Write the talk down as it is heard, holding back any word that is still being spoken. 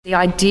The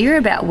idea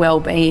about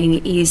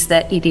wellbeing is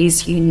that it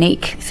is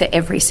unique for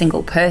every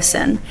single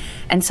person,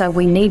 and so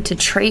we need to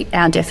treat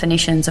our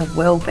definitions of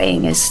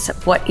wellbeing as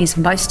what is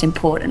most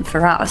important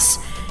for us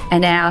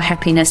and our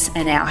happiness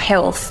and our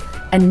health,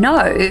 and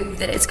know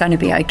that it's going to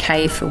be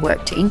okay for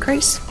work to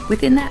increase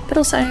within that, but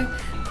also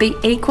be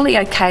equally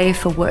okay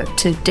for work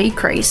to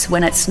decrease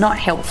when it's not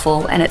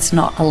helpful and it's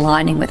not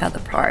aligning with other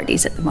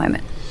priorities at the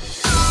moment.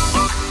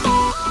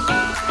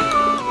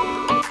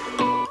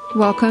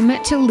 Welcome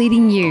to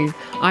Leading You.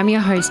 I'm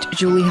your host,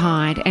 Julie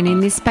Hyde, and in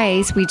this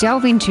space, we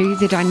delve into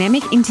the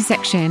dynamic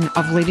intersection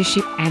of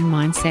leadership and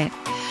mindset.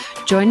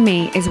 Join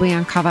me as we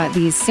uncover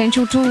the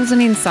essential tools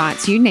and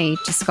insights you need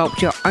to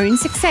sculpt your own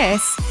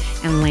success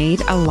and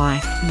lead a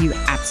life you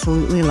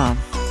absolutely love.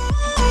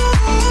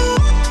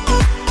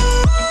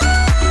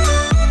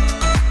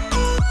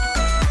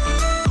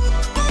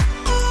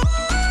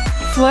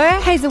 Fleur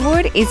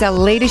Heazelwood is a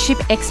leadership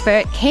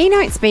expert,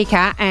 keynote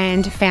speaker,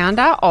 and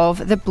founder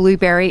of the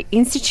Blueberry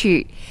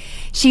Institute.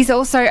 She's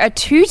also a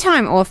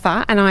two-time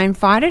author, and I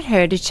invited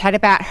her to chat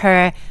about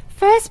her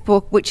first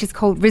book, which is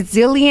called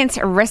Resilience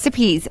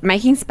Recipes,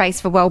 Making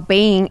Space for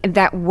Wellbeing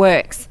That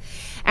Works.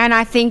 And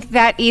I think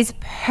that is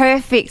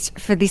perfect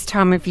for this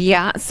time of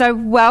year. So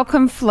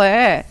welcome,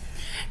 Fleur.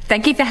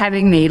 Thank you for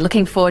having me.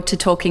 Looking forward to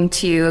talking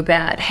to you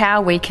about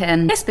how we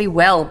can just be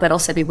well, but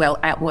also be well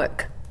at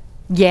work.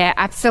 Yeah,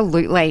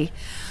 absolutely.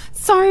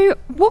 So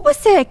what was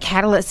the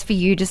catalyst for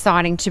you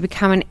deciding to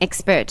become an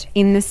expert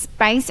in the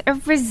space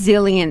of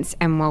resilience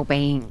and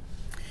wellbeing?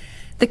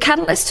 The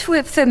catalyst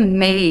for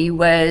me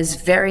was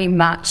very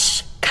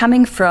much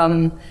coming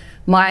from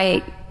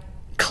my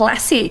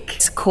classic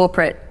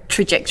corporate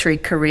trajectory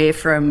career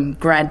from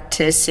grad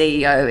to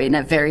CEO in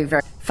a very,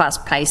 very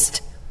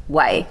fast-paced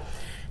way.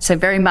 So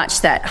very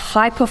much that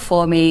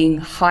high-performing,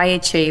 high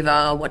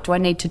achiever, what do I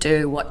need to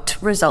do, what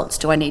results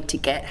do I need to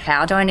get,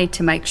 how do I need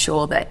to make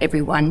sure that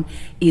everyone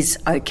is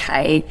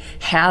okay,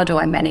 how do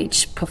I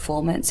manage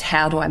performance,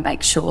 how do I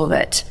make sure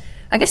that,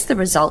 I guess, the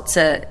results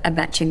are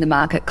matching the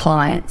market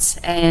clients.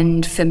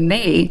 And for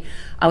me,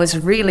 I was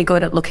really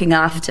good at looking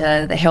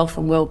after the health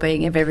and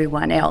well-being of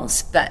everyone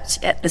else, but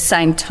at the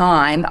same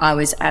time, I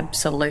was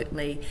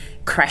absolutely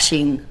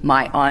crashing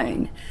my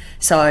own.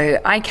 So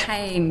I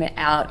came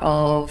out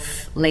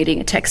of leading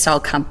a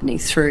textile company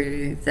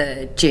through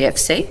the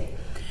GFC,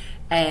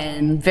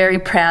 and very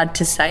proud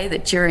to say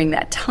that during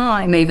that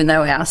time, even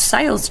though our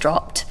sales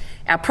dropped,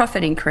 our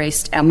profit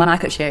increased, our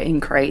market share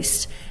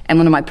increased, and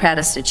one of my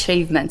proudest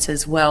achievements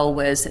as well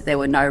was that there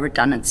were no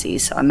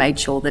redundancies, so I made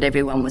sure that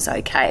everyone was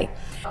okay.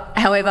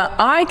 However,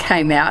 I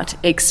came out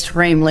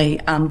extremely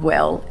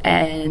unwell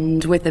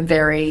and with a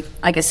very,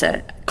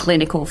 a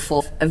clinical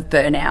form of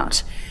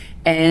burnout.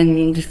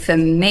 And for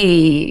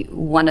me,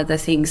 one of the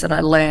things that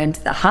I learned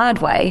the hard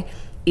way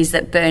is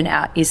that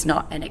burnout is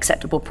not an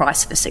acceptable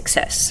price for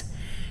success.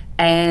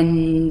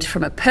 And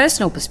from a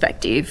personal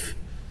perspective,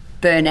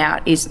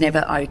 burnout is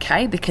never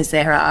okay because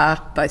there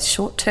are both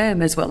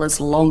short-term as well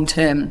as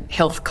long-term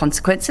health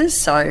consequences.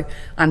 So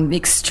I'm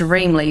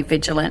extremely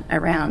vigilant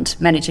around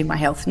managing my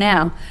health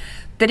now.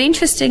 But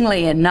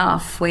interestingly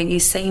enough, we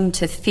seem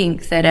to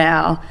think that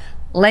our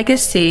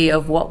legacy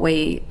of what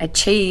we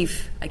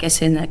achieve,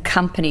 in the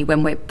company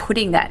when we're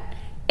putting that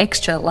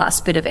extra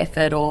last bit of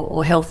effort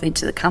or health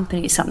into the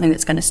company is something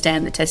that's going to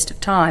stand the test of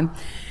time.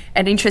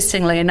 And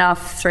interestingly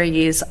enough, 3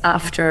 years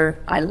after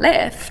I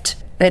left,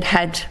 it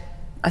had,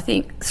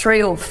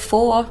 3 or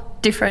 4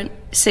 different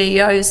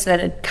CEOs that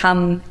had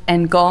come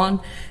and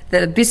gone.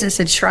 The business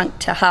had shrunk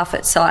to half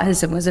its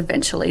size and was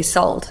eventually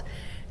sold.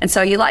 And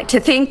so you like to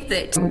think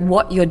that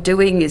what you're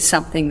doing is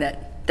something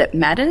that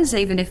matters,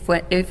 even if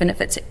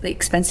it's at the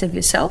expense of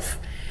yourself.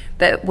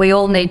 But we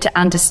all need to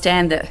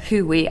understand that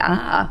who we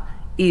are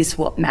is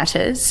what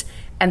matters,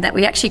 and that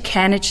we actually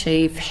can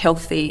achieve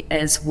healthy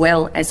as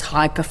well as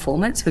high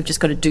performance. We've just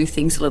got to do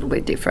things a little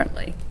bit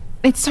differently.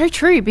 It's so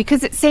true,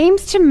 because it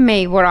seems to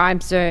me what I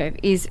observe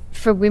is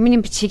for women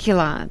in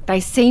particular, they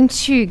seem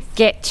to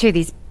get to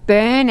this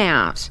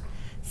burnout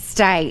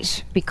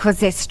state because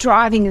they're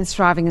striving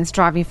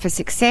for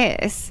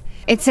success.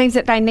 It seems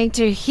that they need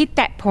to hit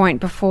that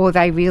point before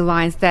they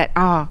realise that,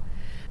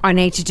 I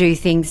need to do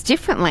things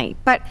differently.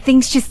 But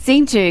things just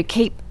seem to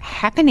keep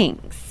happening.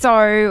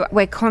 So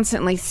we're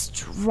constantly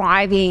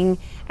striving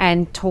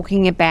and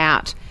talking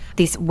about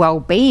this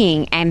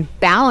well-being and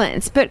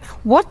balance. But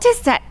what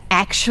does that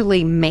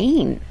actually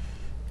mean?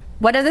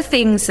 One of the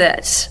things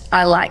that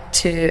I like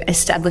to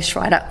establish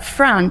right up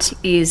front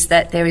is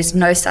that there is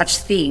no such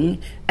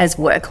thing as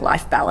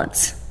work-life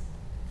balance.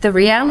 The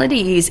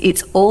reality is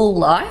it's all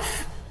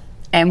life,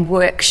 and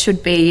work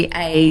should be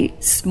a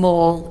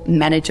small,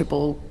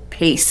 manageable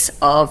piece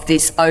of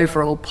this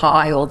overall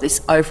pie or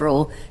this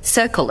overall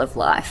circle of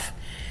life.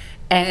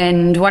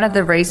 And one of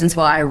the reasons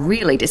why I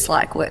really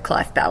dislike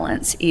work-life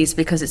balance is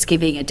because it's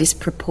giving a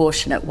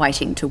disproportionate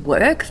weighting to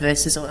work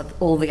versus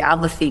all the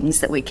other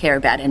things that we care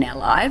about in our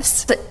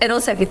lives. And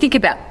also, if you think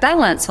about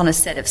balance on a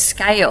set of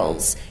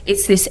scales,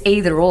 it's this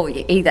either or.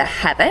 You either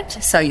have it,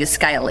 so your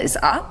scale is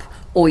up,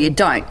 or you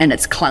don't, and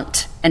it's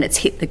clunked and it's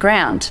hit the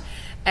ground.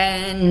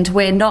 And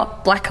we're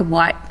not black and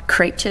white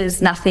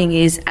creatures. Nothing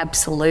is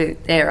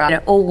absolute. There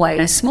are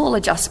always small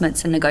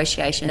adjustments and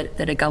negotiation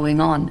that are going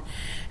on.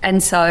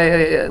 And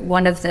so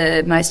one of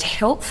the most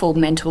helpful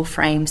mental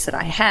frames that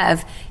I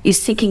have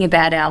is thinking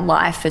about our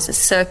life as a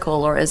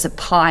circle or as a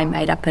pie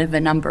made up of a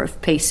number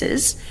of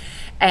pieces,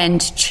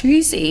 and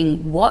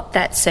choosing what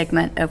that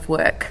segment of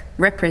work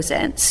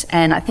represents.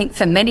 And I think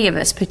for many of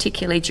us,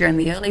 particularly during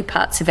the early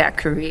parts of our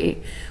career,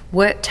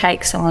 work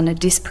takes on a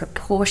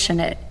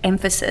disproportionate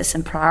emphasis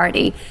and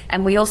priority.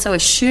 And we also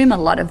assume a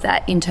lot of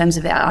that in terms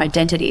of our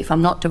identity. If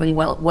I'm not doing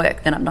well at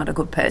work, then I'm not a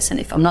good person.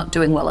 If I'm not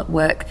doing well at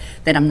work,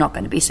 then I'm not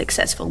going to be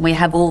successful. We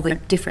have all the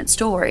different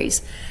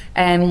stories.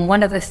 And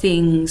one of the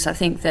things I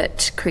think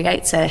that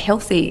creates a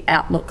healthy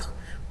outlook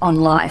on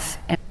life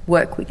and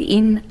work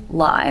within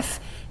life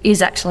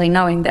is actually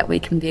knowing that we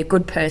can be a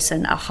good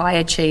person, a high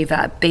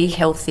achiever, be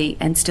healthy,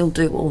 and still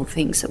do all the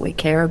things that we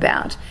care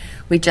about.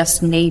 We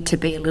just need to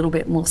be a little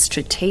bit more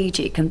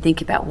strategic and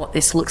think about what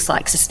this looks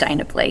like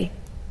sustainably.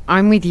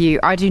 I'm with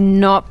you. I do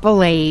not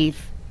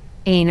believe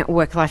in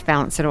work-life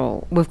balance at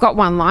all. We've got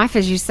one life,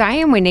 as you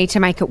say, and we need to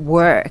make it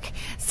work.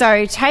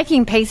 So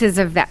taking pieces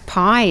of that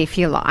pie, if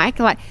you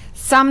like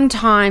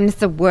sometimes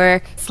the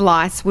work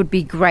slice would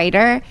be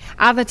greater,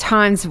 other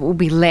times it will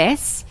be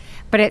less.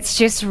 But it's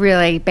just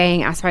really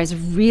being, I suppose,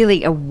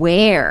 really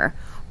aware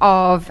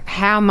of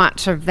how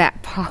much of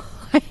that pie,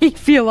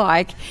 if you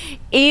like,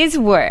 is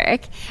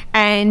work.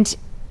 And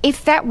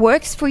if that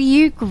works for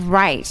you,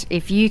 great.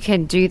 If you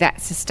can do that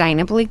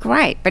sustainably,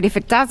 great. But if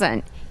it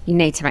doesn't, you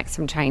need to make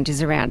some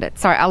changes around it.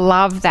 So I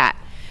love that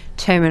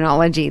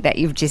terminology that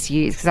you've just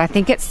used, because I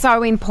think it's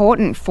so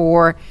important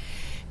for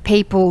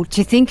people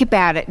to think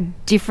about it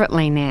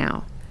differently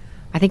now.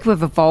 I think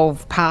we've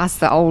evolved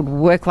past the old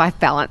work-life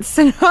balance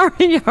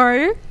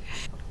scenario.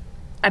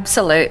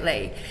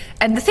 Absolutely.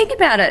 And the thing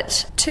about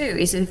it too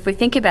is if we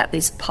think about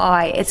this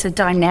pie, it's a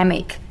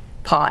dynamic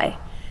pie,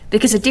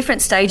 because at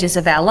different stages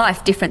of our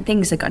life, different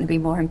things are going to be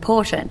more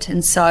important.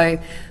 And so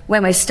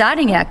when we're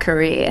starting our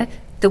career,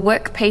 the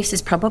work piece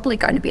is probably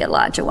going to be a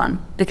larger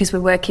one, because we're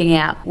working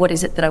out what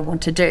is it that I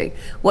want to do?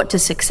 What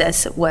does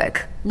success at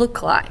work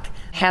look like?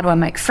 How do I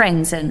make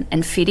friends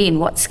and fit in?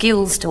 What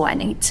skills do I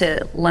need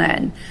to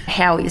learn?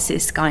 How is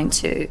this going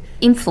to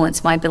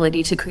influence my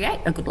ability to create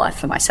a good life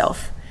for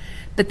myself?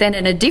 But then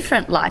in a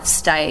different life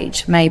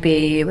stage,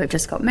 maybe we've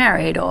just got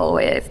married or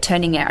we're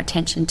turning our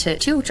attention to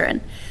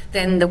children,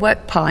 then the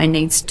work pie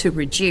needs to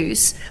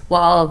reduce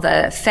while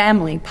the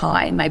family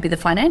pie, maybe the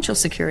financial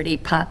security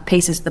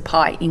pieces of the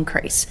pie,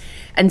 increase.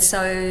 And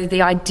so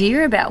the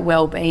idea about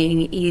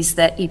wellbeing is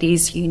that it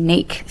is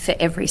unique for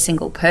every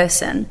single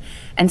person.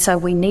 And so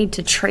we need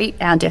to treat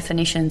our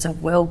definitions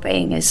of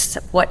wellbeing as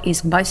what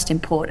is most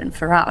important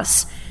for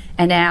us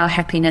and our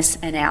happiness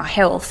and our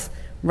health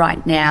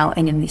right now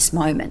and in this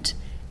moment.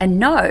 And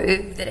know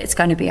that it's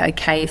going to be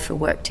okay for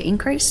work to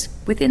increase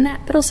within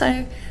that, but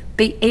also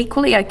be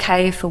equally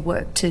okay for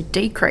work to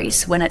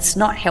decrease when it's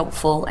not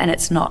helpful and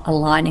it's not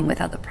aligning with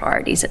other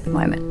priorities at the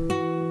moment.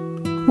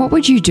 What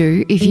would you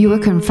do if you were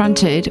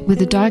confronted with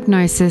a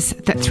diagnosis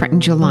that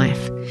threatened your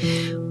life?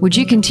 Would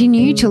you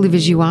continue to live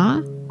as you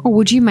are, or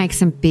would you make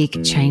some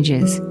big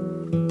changes?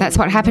 That's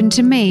what happened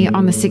to me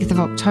on the 6th of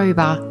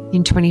October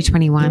in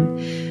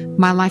 2021.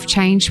 My life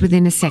changed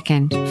within a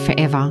second,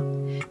 forever.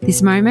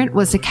 This moment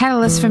was a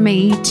catalyst for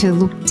me to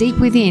look deep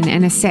within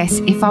and assess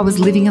if I was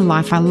living a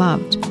life I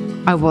loved.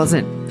 I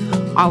wasn't.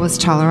 I was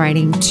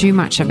tolerating too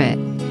much of it.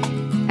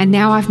 And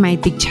now I've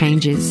made big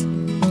changes.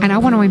 And I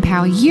want to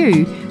empower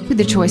you with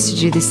the choice to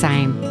do the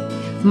same.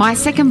 My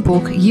second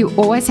book, You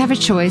Always Have a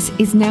Choice,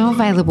 is now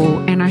available,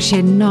 and I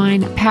share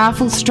 9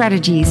 powerful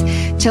strategies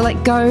to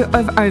let go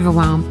of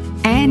overwhelm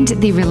and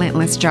the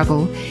relentless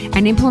struggle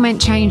and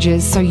implement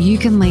changes so you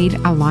can lead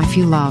a life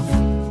you love.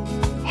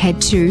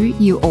 Head to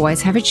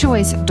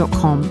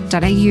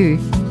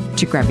youalwayshaveachoice.com.au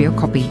to grab your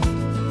copy.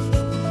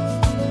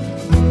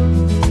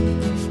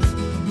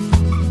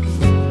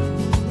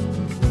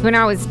 When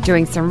I was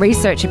doing some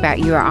research about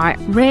you, I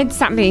read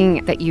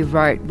something that you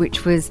wrote,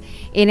 which was,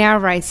 in our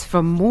race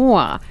for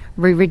more,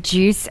 we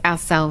reduce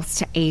ourselves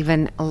to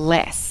even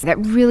less. That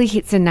really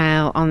hits a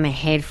nail on the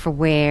head for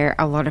where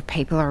a lot of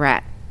people are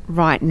at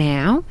right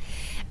now.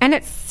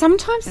 And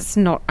sometimes it's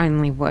not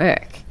only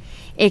work.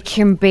 It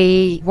can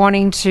be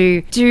wanting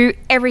to do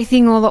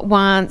everything all at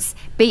once,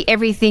 be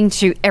everything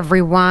to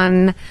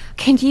everyone.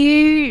 Can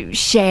you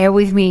share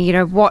with me,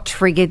 what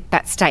triggered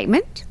that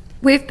statement?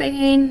 We've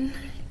been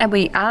and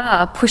we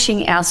are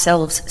pushing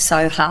ourselves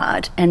so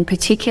hard, and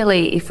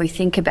particularly if we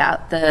think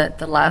about the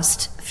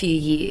last few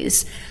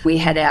years. We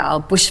had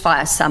our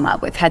bushfire summer,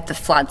 we've had the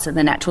floods and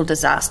the natural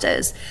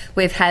disasters,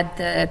 we've had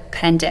the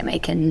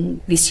pandemic,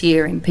 and this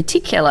year in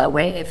particular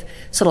we're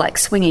sort of like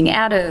swinging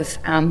out of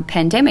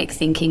pandemic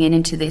thinking and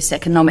into this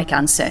economic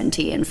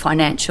uncertainty and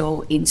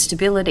financial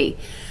instability.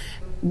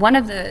 One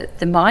of the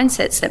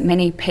mindsets that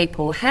many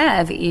people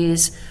have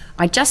is,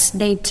 I just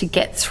need to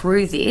get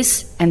through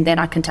this and then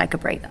I can take a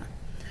breather.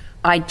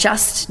 I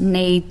just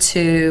need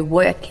to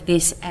work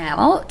this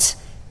out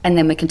and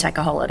then we can take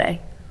a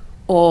holiday.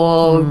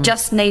 Or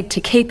just need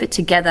to keep it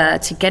together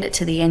to get it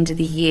to the end of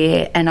the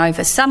year, and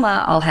over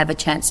summer I'll have a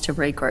chance to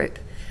regroup.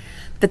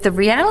 But the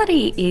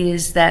reality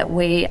is that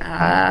we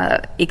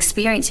are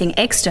experiencing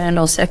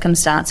external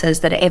circumstances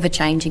that are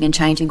ever-changing and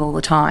changing all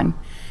the time.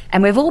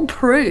 And we've all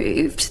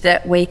proved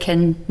that we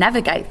can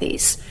navigate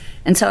this.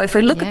 And so if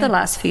we look at the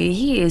last few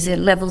years, the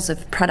levels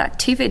of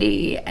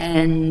productivity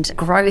and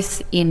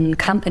growth in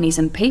companies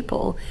and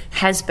people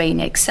has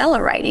been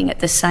accelerating at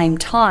the same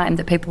time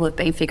that people have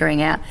been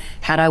figuring out,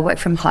 how do I work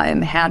from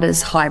home? How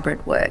does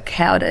hybrid work?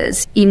 How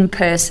does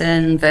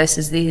in-person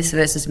versus this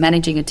versus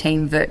managing a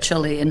team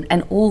virtually,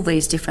 and all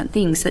these different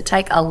things that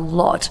take a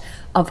lot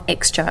of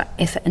extra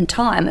effort and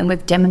time. And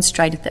we've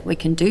demonstrated that we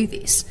can do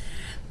this.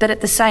 But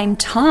at the same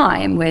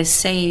time, we're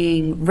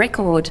seeing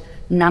record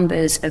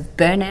numbers of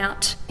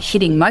burnout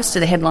hitting most of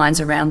the headlines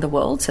around the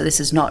world. So this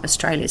is not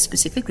Australia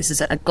specific, this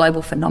is a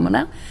global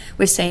phenomena.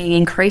 We're seeing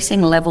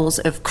increasing levels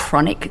of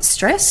chronic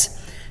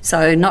stress.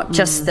 So not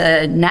just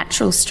the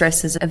natural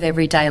stresses of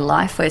everyday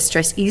life where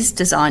stress is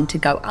designed to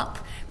go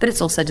up, but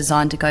it's also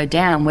designed to go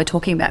down. We're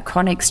talking about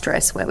chronic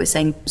stress where we're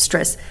seeing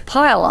stress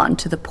pile on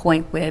to the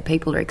point where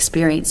people are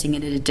experiencing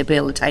it in a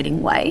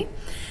debilitating way.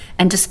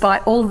 And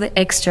despite all the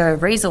extra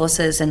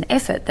resources and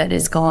effort that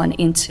has gone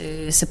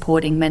into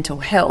supporting mental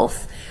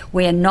health,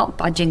 we are not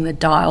budging the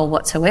dial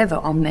whatsoever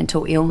on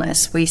mental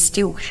illness. We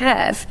still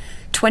have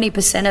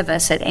 20% of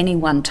us at any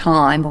one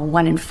time, or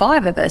 1 in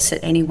 5 of us at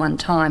any one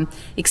time,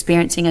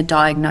 experiencing a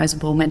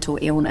diagnosable mental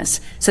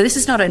illness. So this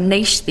is not a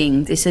niche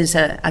thing, this is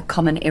a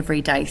common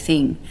everyday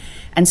thing.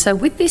 And so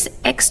with this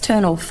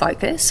external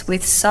focus,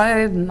 with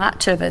so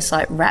much of us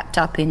like wrapped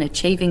up in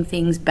achieving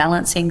things,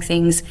 balancing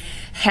things,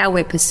 how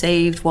we're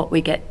perceived, what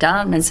we get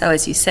done. And so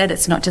as you said,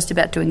 it's not just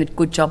about doing a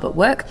good job at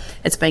work,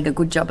 it's being a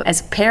good job as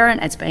a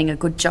parent, it's being a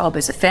good job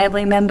as a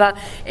family member,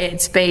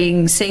 it's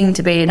being seen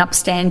to be an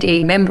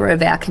upstanding member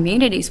of our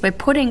communities. We're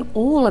putting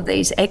all of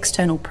these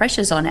external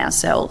pressures on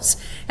ourselves.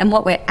 And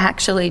what we're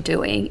actually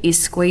doing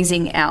is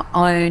squeezing our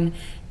own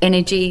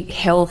energy,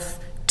 health,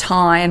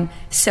 time,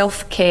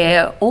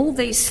 self-care, all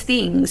these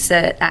things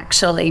that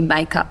actually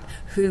make up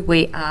who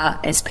we are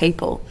as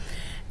people.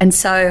 And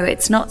so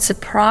it's not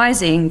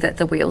surprising that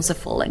the wheels are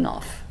falling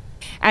off.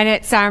 And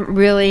it's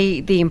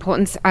really the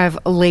importance of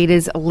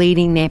leaders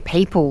leading their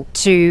people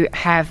to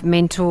have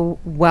mental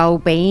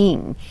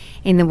well-being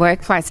in the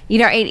workplace. You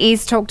know, it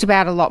is talked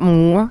about a lot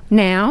more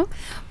now,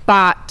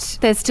 but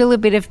there's still a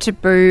bit of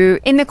taboo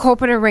in the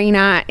corporate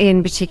arena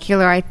in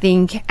particular, I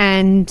think,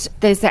 and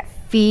there's that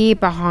fear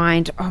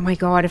behind, oh my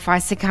God, if I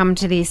succumb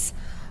to this,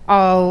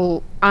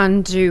 I'll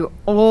undo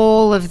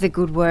all of the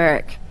good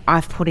work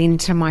I've put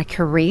into my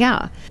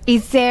career.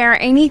 Is there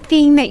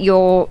anything that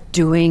you're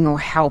doing or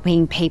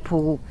helping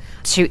people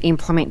to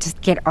implement to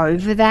get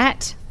over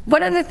that?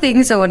 One of the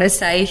things I want to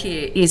say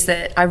here is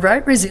that I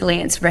wrote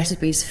resilience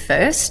recipes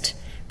first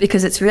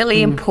because it's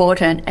really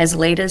important as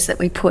leaders that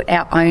we put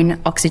our own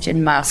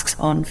oxygen masks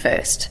on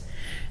first.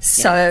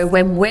 So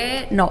when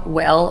we're not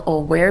well,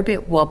 or we're a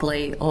bit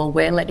wobbly, or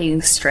we're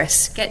letting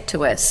stress get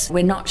to us,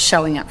 we're not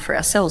showing up for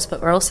ourselves,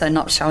 but we're also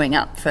not showing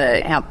up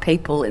for our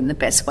people in the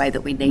best way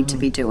that we need to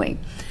be doing.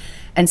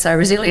 And so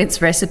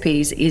resilience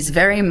recipes is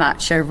very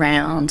much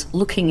around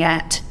looking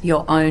at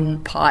your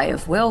own pie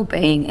of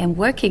well-being and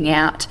working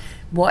out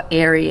what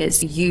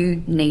areas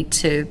you need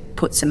to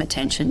put some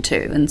attention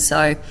to. And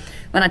so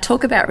when I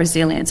talk about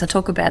resilience, I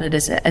talk about it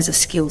as a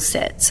skill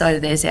set. So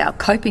there's our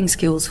coping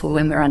skills for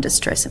when we're under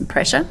stress and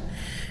pressure.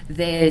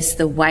 There's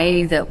the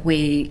way that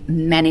we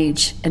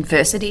manage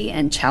adversity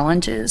and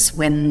challenges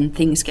when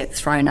things get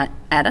thrown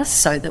at us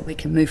so that we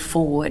can move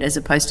forward as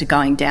opposed to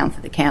going down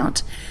for the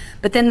count.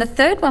 But then the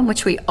third one,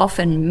 which we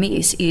often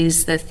miss,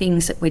 is the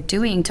things that we're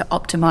doing to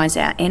optimise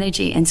our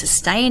energy and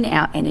sustain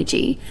our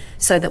energy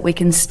so that we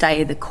can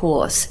stay the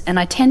course. And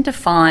I tend to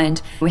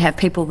find we have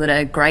people that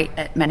are great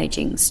at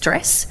managing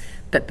stress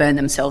but burn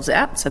themselves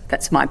out, so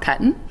that's my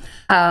pattern.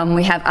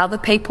 We have other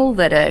people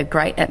that are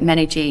great at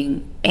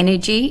managing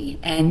energy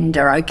and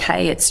are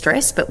okay at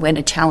stress, but when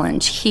a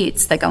challenge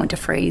hits, they go into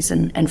freeze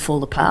and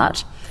fall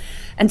apart.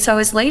 And so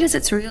as leaders,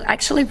 it's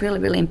actually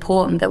really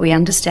important that we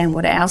understand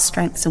what our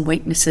strengths and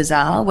weaknesses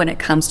are when it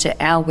comes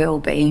to our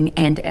well-being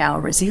and our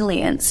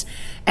resilience.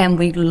 And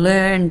we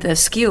learn the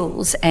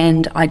skills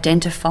and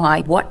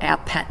identify what our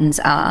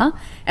patterns are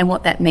and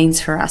what that means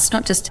for us,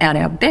 not just at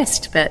our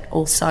best, but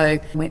also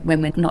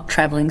when we're not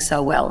travelling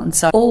so well. And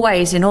so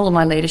always in all of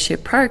my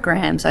leadership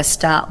programs, I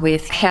start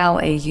with how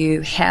are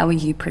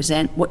you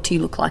present, what do you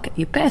look like at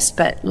your best?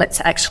 But let's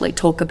actually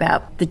talk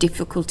about the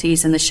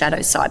difficulties and the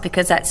shadow side,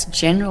 because that's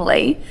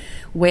generally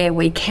where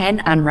we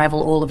can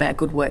unravel all of our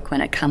good work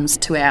when it comes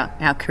to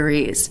our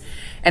careers.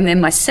 And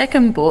then my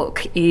second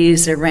book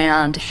is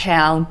around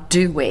how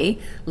do we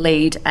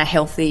lead a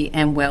healthy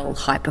and well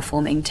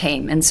high-performing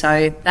team. And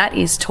so that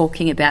is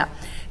talking about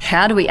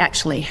how do we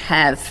actually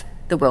have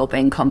the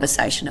wellbeing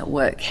conversation at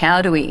work?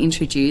 How do we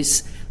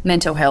introduce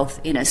mental health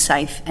in a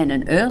safe and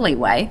an early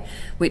way,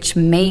 which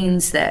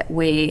means that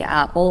we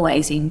are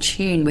always in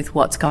tune with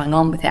what's going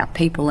on with our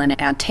people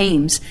and our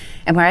teams,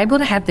 and we're able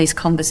to have these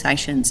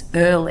conversations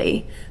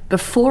early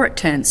before it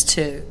turns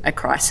to a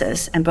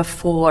crisis and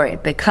before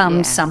it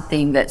becomes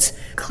something that's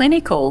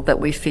clinical that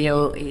we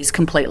feel is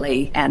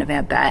completely out of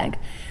our bag.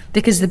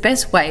 Because the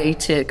best way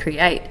to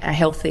create a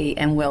healthy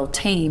and well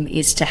team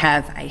is to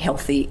have a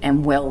healthy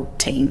and well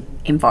team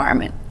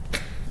environment.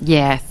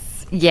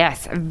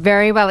 Yes,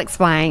 very well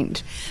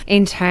explained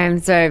in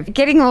terms of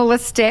getting all the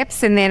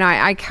steps, and then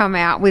I come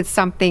out with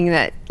something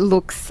that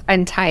looks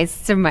and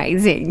tastes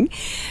amazing.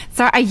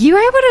 So are you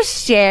able to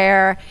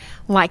share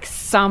like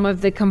some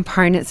of the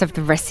components of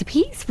the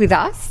recipes with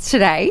us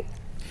today?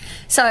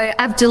 So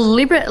I've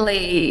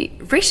deliberately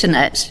written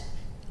it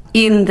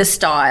in the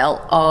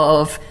style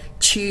of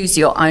choose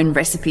your own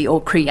recipe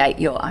or create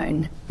your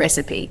own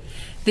recipe.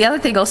 The other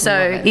thing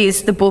also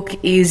is the book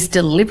is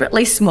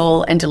deliberately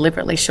small and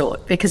deliberately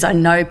short, because I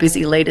know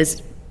busy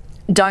leaders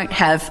don't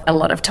have a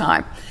lot of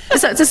time.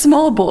 So it's a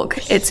small book.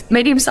 It's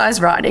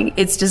medium-sized writing.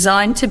 It's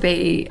designed to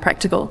be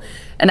practical.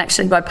 And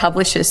actually my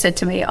publisher said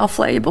to me,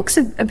 Fleur, your book's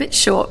a bit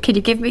short. Can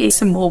you give me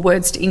some more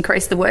words to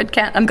increase the word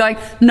count? I'm going,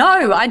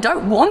 no, I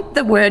don't want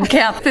the word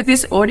count for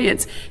this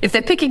audience. If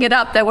they're picking it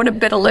up, they want to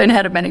better learn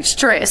how to manage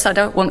stress. I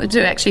don't want them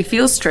to actually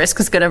feel stressed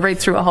because they're going to read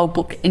through a whole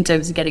book in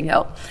terms of getting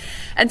help.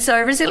 And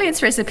so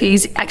Resilience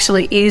Recipes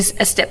actually is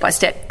a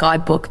step-by-step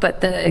guidebook,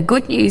 but the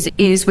good news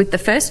is with the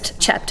first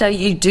chapter,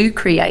 you do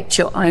create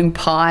your own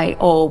pie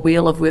or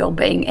wheel of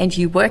wellbeing, and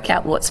you work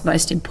out what's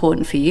most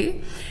important for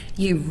you.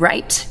 You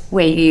rate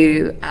where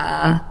you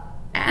are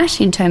at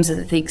in terms of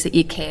the things that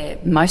you care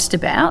most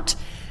about,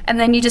 and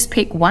then you just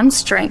pick one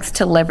strength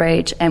to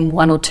leverage and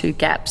one or two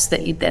gaps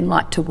that you'd then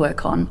like to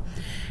work on.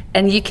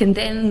 And you can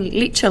then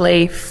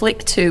literally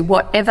flick to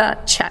whatever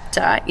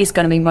chapter is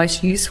going to be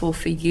most useful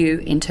for you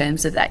in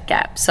terms of that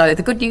gap. So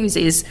the good news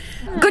is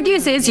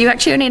you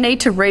actually only need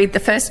to read the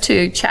first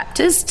two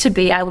chapters to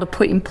be able to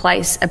put in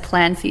place a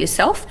plan for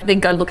yourself, then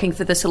go looking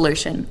for the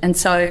solution. And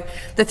so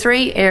the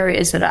three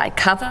areas that I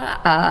cover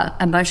are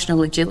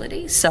emotional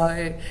agility.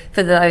 So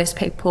for those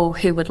people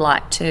who would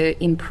like to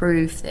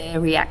improve their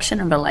reaction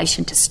in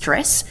relation to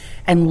stress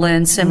and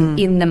learn some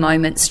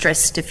in-the-moment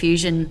stress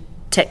diffusion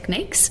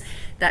techniques,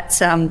 that's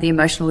the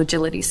emotional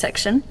agility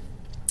section.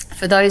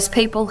 For those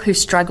people who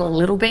struggle a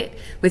little bit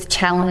with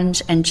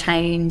challenge and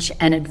change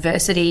and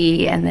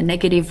adversity and the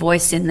negative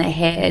voice in their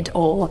head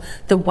or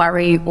the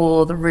worry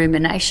or the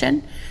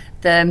rumination,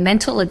 the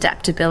mental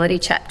adaptability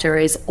chapter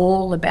is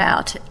all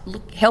about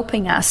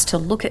helping us to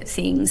look at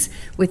things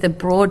with a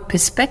broad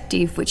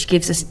perspective, which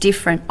gives us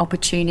different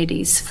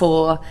opportunities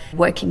for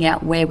working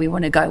out where we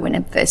want to go when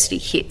adversity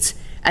hits,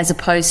 as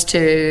opposed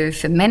to,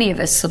 for many of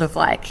us, sort of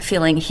like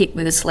feeling hit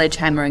with a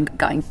sledgehammer and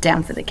going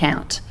down for the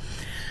count.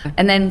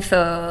 And then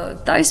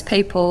for those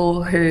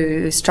people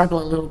who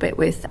struggle a little bit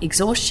with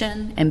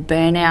exhaustion and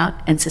burnout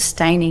and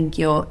sustaining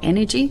your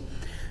energy,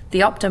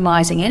 the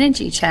optimizing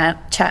energy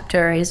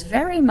chapter is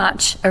very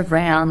much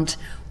around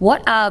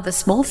what are the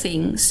small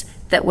things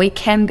that we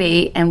can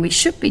be and we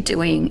should be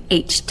doing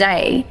each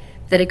day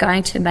that are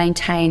going to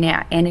maintain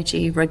our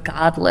energy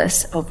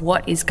regardless of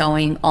what is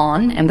going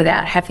on and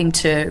without having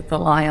to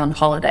rely on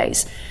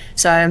holidays.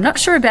 So I'm not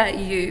sure about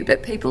you,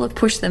 but people have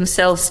pushed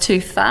themselves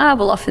too far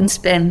will often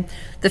spend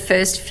the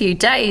first few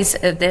days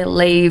of their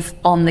leave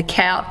on the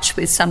couch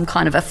with some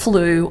kind of a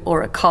flu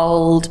or a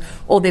cold,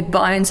 or their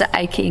bones are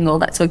aching, or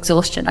that's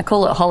exhaustion. I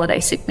call it holiday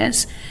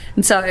sickness.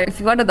 And so if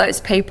you're one of those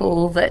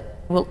people that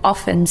will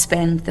often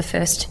spend the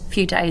first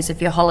few days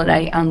of your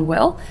holiday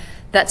unwell,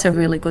 that's a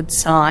really good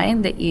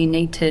sign that you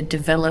need to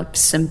develop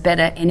some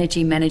better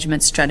energy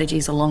management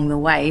strategies along the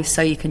way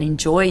so you can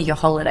enjoy your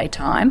holiday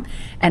time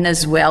and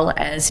as well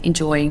as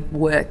enjoy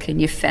work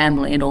and your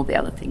family and all the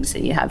other things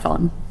that you have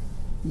on.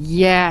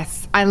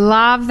 Yes, I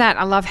love that.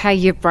 I love how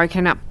you've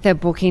broken up the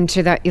book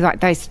into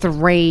those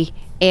three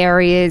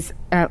areas,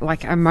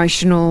 like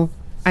emotional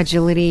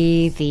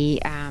agility,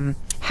 the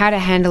how to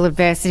handle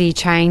adversity,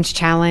 change,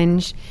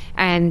 challenge,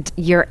 and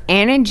your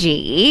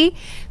energy,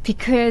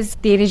 because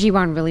the energy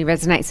one really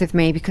resonates with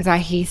me because I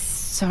hear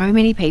so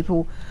many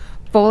people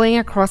falling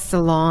across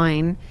the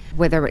line,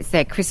 whether it's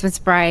their Christmas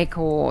break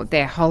or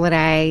their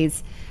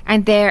holidays,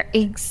 and they're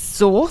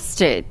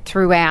exhausted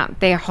throughout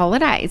their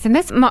holidays. And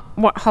that's not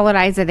what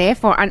holidays are there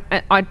for. And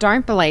I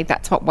don't believe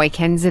that's what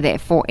weekends are there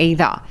for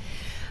either.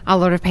 A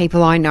lot of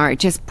people I know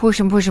just push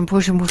and push and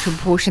push and push and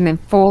push and then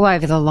fall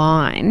over the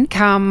line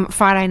come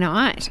Friday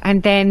night,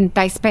 and then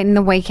they spend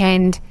the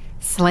weekend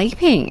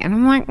sleeping. And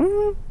I'm like,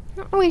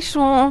 not really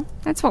sure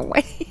that's what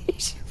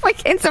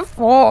weekends are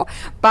for.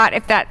 But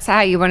if that's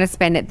how you want to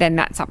spend it, then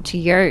that's up to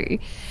you.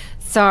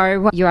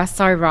 So you are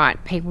so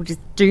right. People just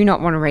do not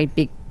want to read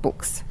big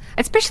books,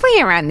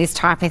 especially around this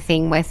type of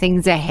thing where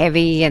things are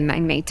heavy and they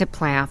need to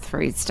plough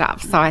through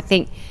stuff. So I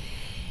think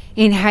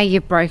in how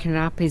you've broken it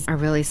up is a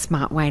really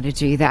smart way to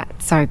do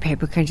that, so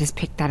people can just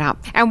pick that up.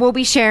 And we'll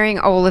be sharing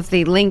all of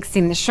the links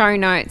in the show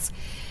notes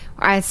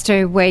as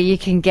to where you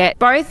can get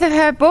both of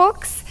her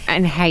books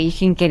and how you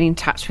can get in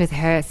touch with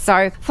her.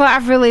 So, Fleur,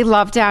 I've really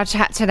loved our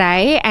chat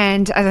today.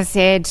 And as I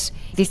said,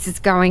 this is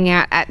going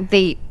out at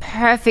the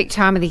perfect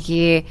time of the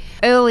year,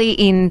 early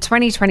in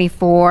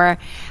 2024,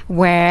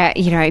 where,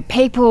 you know,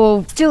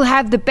 people still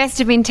have the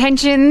best of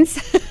intentions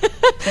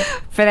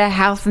for their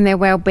health and their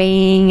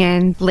well-being,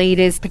 and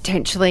leaders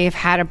potentially have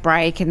had a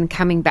break and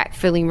coming back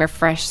feeling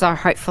refreshed. So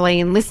hopefully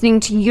in listening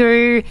to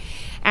you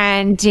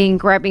and in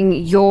grabbing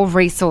your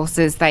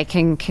resources, they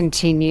can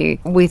continue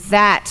with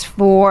that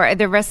for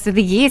the rest of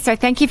the year. So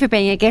thank you for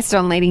being a guest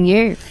on Leading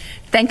You.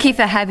 Thank you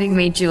for having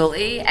me,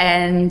 Julie,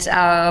 and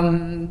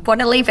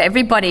want to leave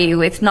everybody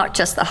with not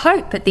just the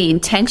hope, but the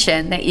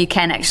intention that you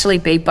can actually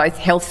be both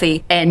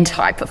healthy and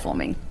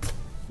high-performing.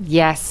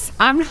 Yes,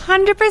 I'm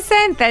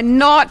 100%. They're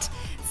not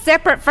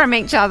separate from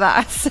each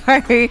other. So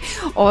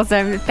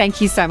awesome.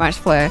 Thank you so much,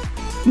 Fleur.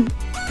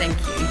 Thank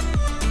you.